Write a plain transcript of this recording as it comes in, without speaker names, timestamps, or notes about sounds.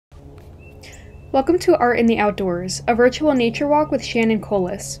Welcome to Art in the Outdoors, a virtual nature walk with Shannon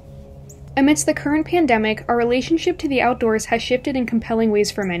Collis. Amidst the current pandemic, our relationship to the outdoors has shifted in compelling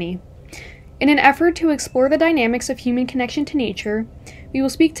ways for many. In an effort to explore the dynamics of human connection to nature, we will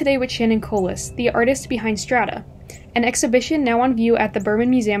speak today with Shannon Collis, the artist behind Strata, an exhibition now on view at the Berman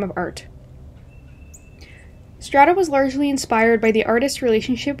Museum of Art. Strata was largely inspired by the artist's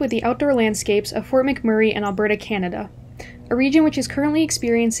relationship with the outdoor landscapes of Fort McMurray in Alberta, Canada, a region which is currently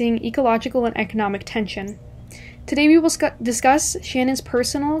experiencing ecological and economic tension. Today we will discuss Shannon's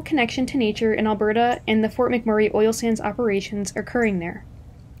personal connection to nature in Alberta and the Fort McMurray oil sands operations occurring there.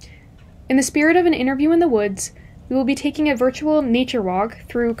 In the spirit of an interview in the woods, we will be taking a virtual nature walk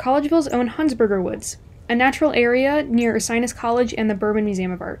through Collegeville's own Hunsberger Woods, a natural area near Ursinus College and the Berman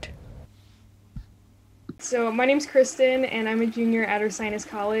Museum of Art. So my name's Kristen, and I'm a junior at Ursinus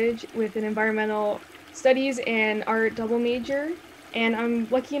College with an environmental studies and art double major, and I'm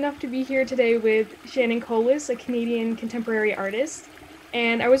lucky enough to be here today with Shannon Collis, a Canadian contemporary artist.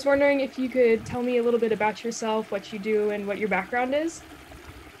 And I was wondering if you could tell me a little bit about yourself, what you do, and what your background is.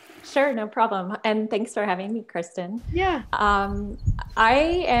 Sure, no problem. And thanks for having me, Kristen. Yeah.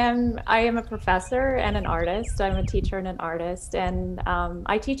 I am a professor and an artist. I'm a teacher and an artist, and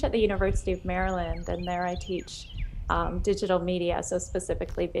I teach at the University of Maryland, and there I teach digital media, so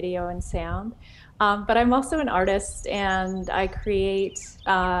specifically video and sound. But I'm also an artist, and I create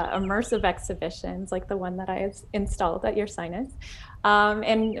immersive exhibitions like the one that I installed at Ursinus.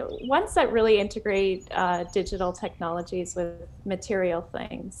 And ones that really integrate digital technologies with material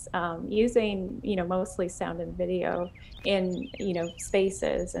things, using, mostly sound and video in,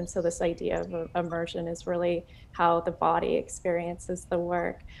 spaces. And so this idea of immersion is really how the body experiences the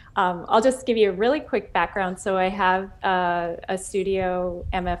work. I'll just give you a really quick background. So I have a studio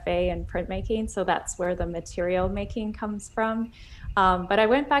MFA in printmaking, so that's where the material making comes from. But I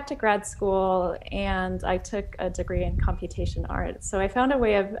went back to grad school and I took a degree in computation art. So I found a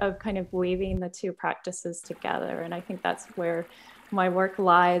way of kind of weaving the two practices together. And I think that's where my work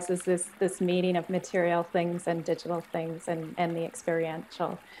lies, is this meeting of material things and digital things and the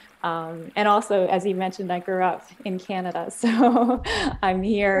experiential. And also, as you mentioned, I grew up in Canada, so I'm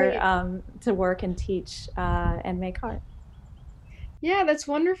here to work and teach and make art. Yeah, that's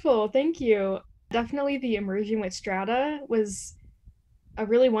wonderful. Thank you. Definitely the immersion with Strata was a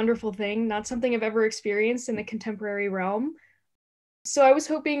really wonderful thing, not something I've ever experienced in the contemporary realm. So I was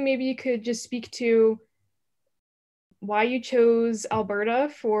hoping maybe you could just speak to why you chose Alberta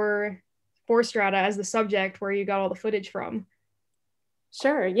for Strata as the subject where you got all the footage from.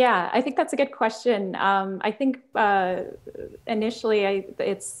 Sure. Yeah, I think that's a good question. I think initially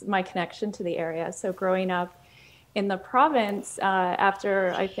it's my connection to the area. So growing up in the province,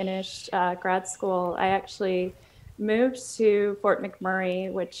 after I finished grad school, I actually moved to Fort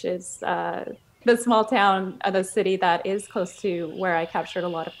McMurray, which is the small town, the city that is close to where I captured a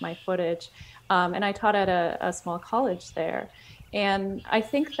lot of my footage. And I taught at a small college there. And I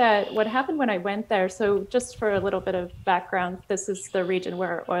think that what happened when I went there, so just for a little bit of background, this is the region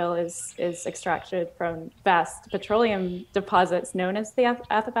where oil is extracted from vast petroleum deposits known as the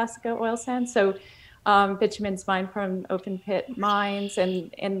Athabasca oil sands. So bitumen's mined from open pit mines,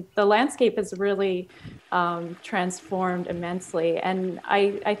 and the landscape has really transformed immensely. And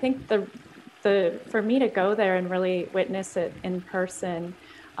I think for me to go there and really witness it in person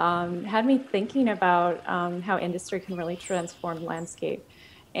had me thinking about how industry can really transform landscape.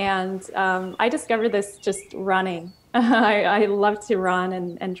 And I discovered this just running. I love to run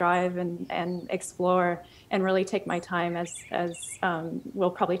and drive and explore and really take my time, as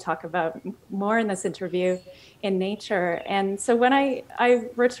we'll probably talk about more in this interview, in nature. And so when I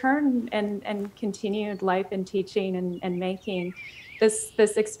returned and continued life in teaching and making,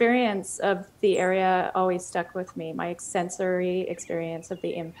 this experience of the area always stuck with me, my sensory experience of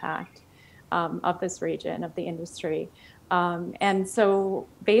the impact of this region, of the industry. And so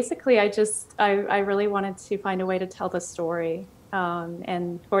basically I really wanted to find a way to tell the story.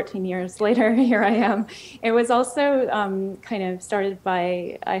 And 14 years later, here I am. It was also kind of started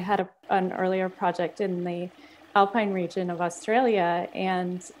by, I had an earlier project in the Alpine region of Australia.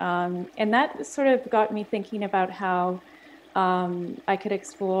 And that sort of got me thinking about how I could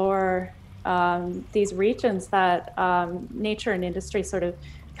explore these regions that nature and industry sort of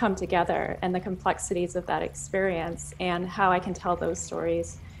come together, and the complexities of that experience, and how I can tell those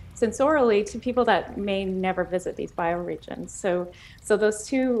stories sensorially to people that may never visit these bioregions. So those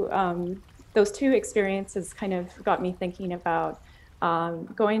two experiences kind of got me thinking about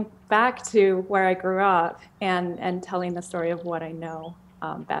going back to where I grew up and telling the story of what I know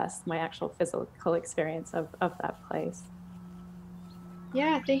best, my actual physical experience of that place.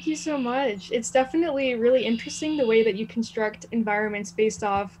 Yeah, thank you so much. It's definitely really interesting the way that you construct environments based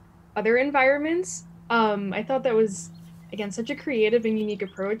off other environments. I thought that was, again, such a creative and unique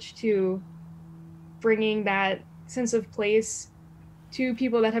approach to bringing that sense of place to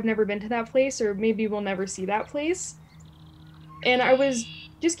people that have never been to that place or maybe will never see that place. And I was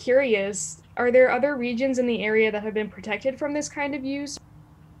just curious, are there other regions in the area that have been protected from this kind of use?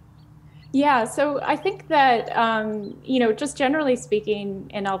 Yeah, so I think that, just generally speaking,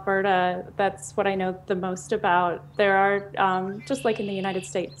 in Alberta, that's what I know the most about. There are, just like in the United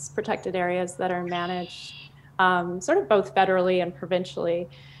States, protected areas that are managed sort of both federally and provincially.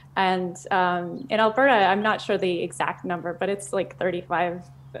 And in Alberta, I'm not sure the exact number, but it's like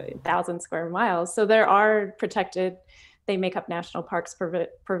 35,000 square miles. So there are protected, they make up national parks,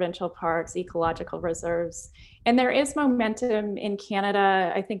 provincial parks, ecological reserves. And there is momentum in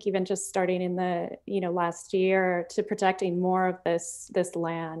Canada, I think even just starting in the last year, to protecting more of this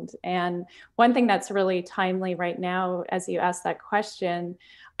land. And one thing that's really timely right now, as you ask that question,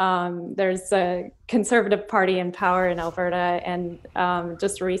 there's a Conservative Party in power in Alberta, and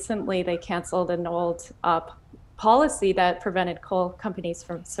just recently they canceled an old policy that prevented coal companies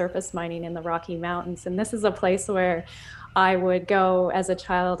from surface mining in the Rocky Mountains. And this is a place where I would go as a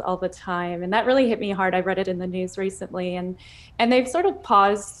child all the time. And that really hit me hard. I read it in the news recently, and they've sort of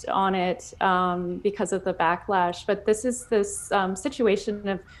paused on it because of the backlash. But this is this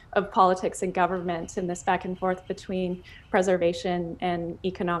situation of politics and government, and this back and forth between preservation and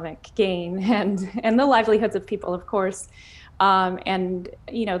economic gain and the livelihoods of people, of course. And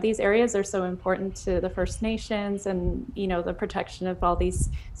these areas are so important to the First Nations, and the protection of all these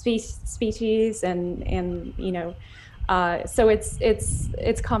species, and so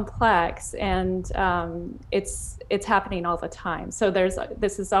it's complex, and it's happening all the time. So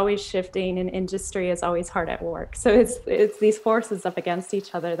this is always shifting, and industry is always hard at work. So it's these forces up against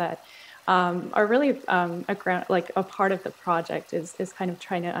each other that are really a part of the project is kind of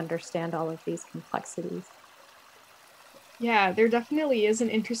trying to understand all of these complexities. Yeah, there definitely is an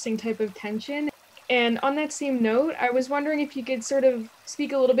interesting type of tension. And on that same note, I was wondering if you could sort of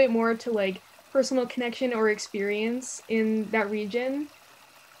speak a little bit more to like personal connection or experience in that region.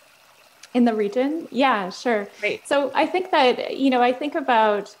 In the region? Yeah, sure. Right. So I think that, I think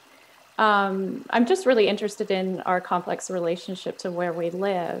about, I'm just really interested in our complex relationship to where we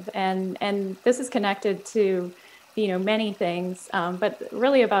live. And this is connected to, many things, but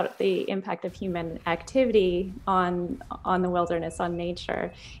really about the impact of human activity on the wilderness, on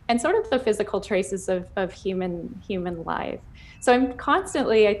nature, and sort of the physical traces of human life. So I'm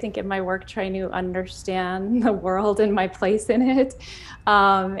constantly, I think, in my work trying to understand the world and my place in it.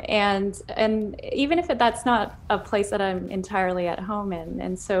 And even if that's not a place that I'm entirely at home in.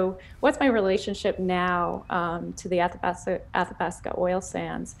 And so what's my relationship now to the Athabasca oil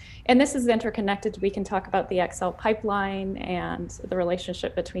sands? And this is interconnected. We can talk about the XL pipeline and the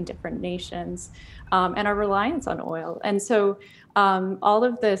relationship between different nations and our reliance on oil. And so all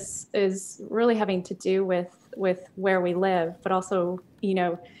of this is really having to do with where we live, but also,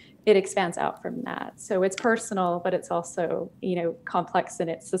 it expands out from that. So it's personal, but it's also, complex in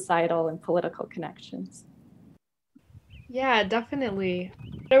its societal and political connections. Yeah, definitely.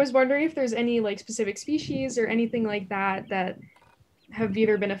 I was wondering if there's any like specific species or anything like that that have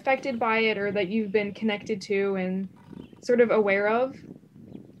either been affected by it or that you've been connected to and sort of aware of.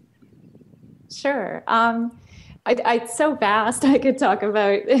 Sure. It's so vast. I could talk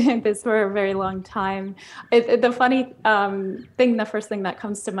about this for a very long time. The funny thing, the first thing that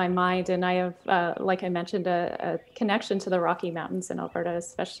comes to my mind, and I have, like I mentioned, a connection to the Rocky Mountains in Alberta,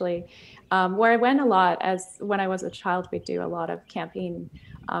 especially, where I went a lot. As when I was a child, we'd do a lot of camping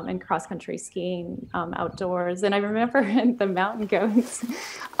and cross-country skiing outdoors. And I remember the mountain goats,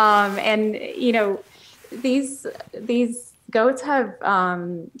 and these goats have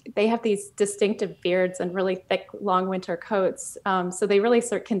they have these distinctive beards and really thick, long winter coats, so they really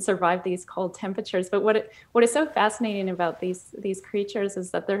can survive these cold temperatures. But what is so fascinating about these creatures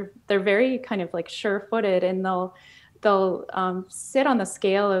is that they're very kind of like sure-footed, and they'll sit on the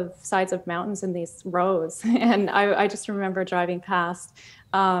scale of sides of mountains in these rows. And I just remember driving past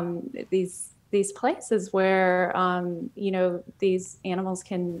these places where these animals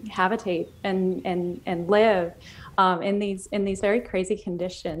can habitate and live in these very crazy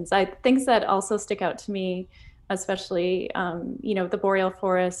conditions. Things that also stick out to me, especially the boreal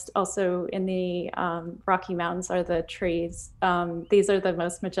forest, also in the Rocky Mountains, are the trees. These are the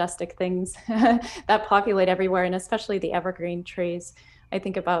most majestic things that populate everywhere, and especially the evergreen trees. I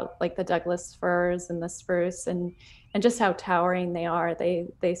think about like the Douglas firs and the spruce and just how towering they are.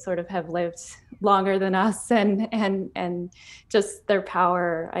 They sort of have lived longer than us, and just their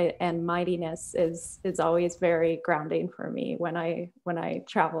power and mightiness is always very grounding for me when I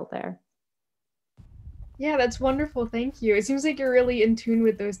travel there. Yeah, that's wonderful. Thank you. It seems like you're really in tune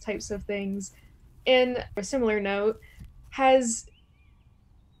with those types of things. In a similar note, has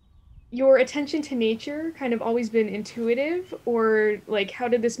your attention to nature kind of always been intuitive, or like how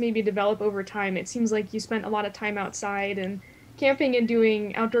did this maybe develop over time? It seems like you spent a lot of time outside and camping and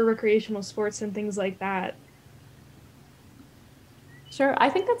doing outdoor recreational sports and things like that. Sure. I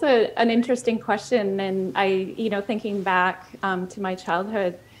think that's an interesting question. And thinking back to my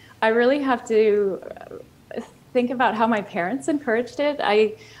childhood, I really have to think about how my parents encouraged it.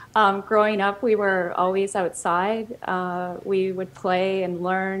 Growing up, we were always outside. We would play and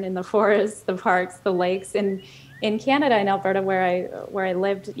learn in the forests, the parks, the lakes. And in Canada, in Alberta, where I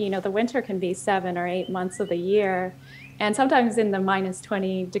lived, the winter can be 7 or 8 months of the year. And sometimes in the minus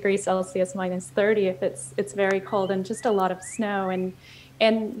 20 degrees Celsius, minus 30, if it's very cold, and just a lot of snow. And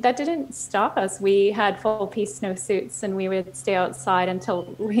that didn't stop us. We had full piece snowsuits, and we would stay outside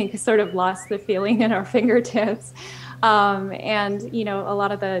until we sort of lost the feeling in our fingertips. A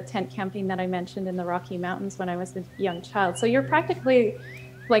lot of the tent camping that I mentioned in the Rocky Mountains when I was a young child. So you're practically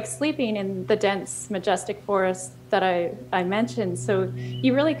like sleeping in the dense, majestic forest that I mentioned. So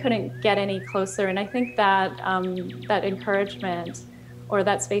you really couldn't get any closer. And I think that that encouragement or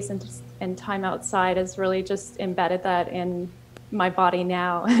that space and time outside has really just embedded that in my body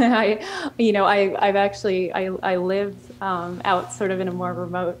now. I live out sort of in a more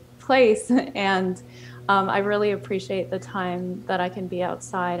remote place, and I really appreciate the time that I can be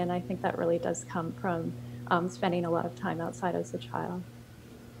outside. And I think that really does come from spending a lot of time outside as a child.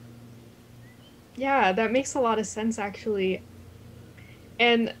 Yeah, that makes a lot of sense actually.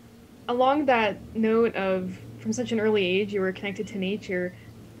 And along that note of from such an early age you were connected to nature,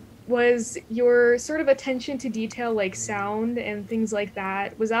 was your sort of attention to detail like sound and things like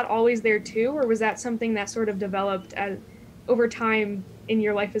that, was that always there too, or was that something that sort of developed over time in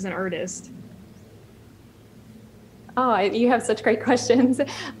your life as an artist? Oh, you have such great questions.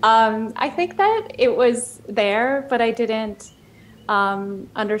 I think that it was there, but I didn't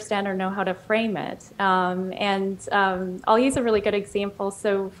understand or know how to frame it. I'll use a really good example.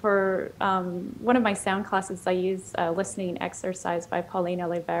 So for one of my sound classes, I use a listening exercise by Paulina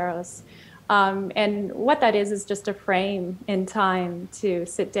Oliveros. And what that is just a frame in time to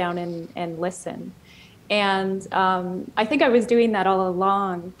sit down and listen. And I think I was doing that all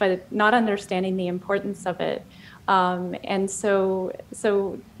along, but not understanding the importance of it. So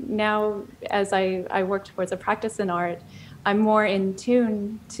now as I work towards a practice in art, I'm more in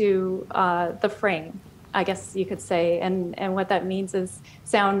tune to the frame, I guess you could say. And what that means is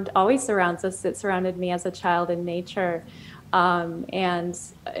sound always surrounds us. It surrounded me as a child in nature. The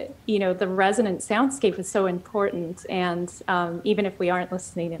resonant soundscape is so important. And even if we aren't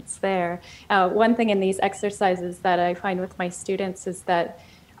listening, it's there. One thing in these exercises that I find with my students is that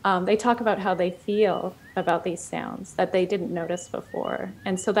they talk about how they feel about these sounds that they didn't notice before.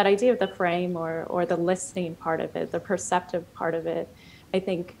 And so that idea of the frame or the listening part of it, the perceptive part of it, I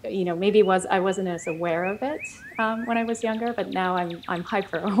think, maybe I wasn't as aware of it when I was younger, but now I'm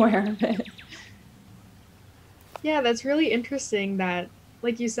hyper aware of it. Yeah, that's really interesting that,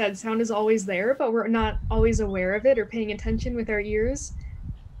 like you said, sound is always there, but we're not always aware of it or paying attention with our ears.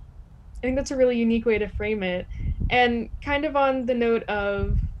 I think that's a really unique way to frame it. And kind of on the note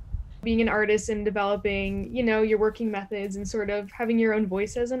of being an artist and developing, your working methods and sort of having your own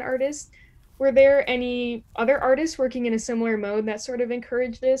voice as an artist, were there any other artists working in a similar mode that sort of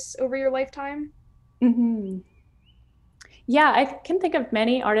encouraged this over your lifetime? Mm-hmm. Yeah, I can think of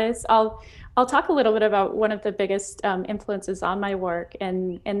many artists. I'll talk a little bit about one of the biggest influences on my work,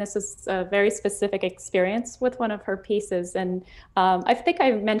 and this is a very specific experience with one of her pieces. And I think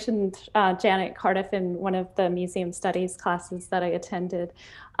I mentioned Janet Cardiff in one of the museum studies classes that I attended.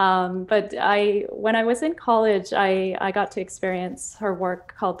 But when I was in college, I got to experience her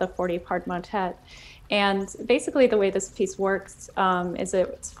work called the 40-part motet. And basically the way this piece works is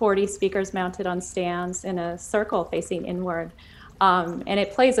it's 40 speakers mounted on stands in a circle facing inward. And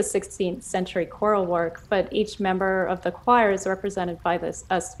it plays a 16th century choral work, but each member of the choir is represented by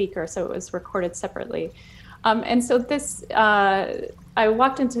a speaker, so it was recorded separately. And so I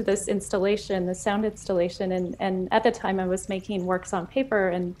walked into this installation, the sound installation, and at the time I was making works on paper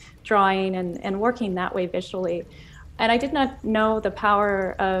and drawing and working that way visually. And I did not know the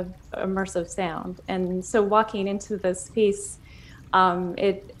power of immersive sound. And so walking into this piece,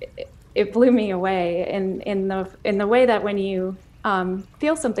 it blew me away in the way that when you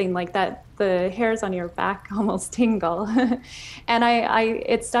feel something like that. The hairs on your back almost tingle. And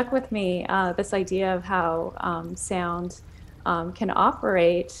it stuck with me, this idea of how sound can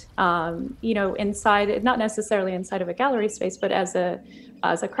operate, inside, not necessarily inside of a gallery space, but as a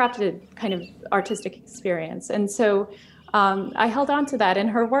crafted kind of artistic experience. And so I held on to that. And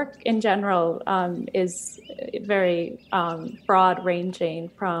her work in general is very broad ranging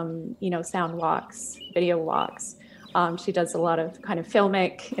from, sound walks, video walks. She does a lot of kind of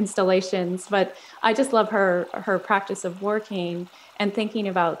filmic installations, but I just love her practice of working and thinking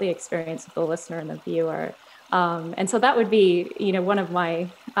about the experience of the listener and the viewer. And so that would be, one of my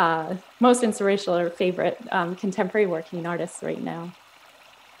most inspirational or favorite contemporary working artists right now.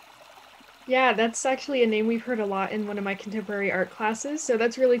 Yeah, that's actually a name we've heard a lot in one of my contemporary art classes, so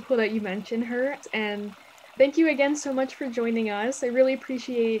that's really cool that you mentioned her. And thank you again so much for joining us. I really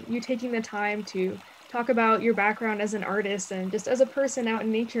appreciate you taking the time to talk about your background as an artist and just as a person out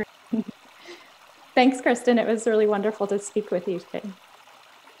in nature. Thanks, Kristen. It was really wonderful to speak with you today.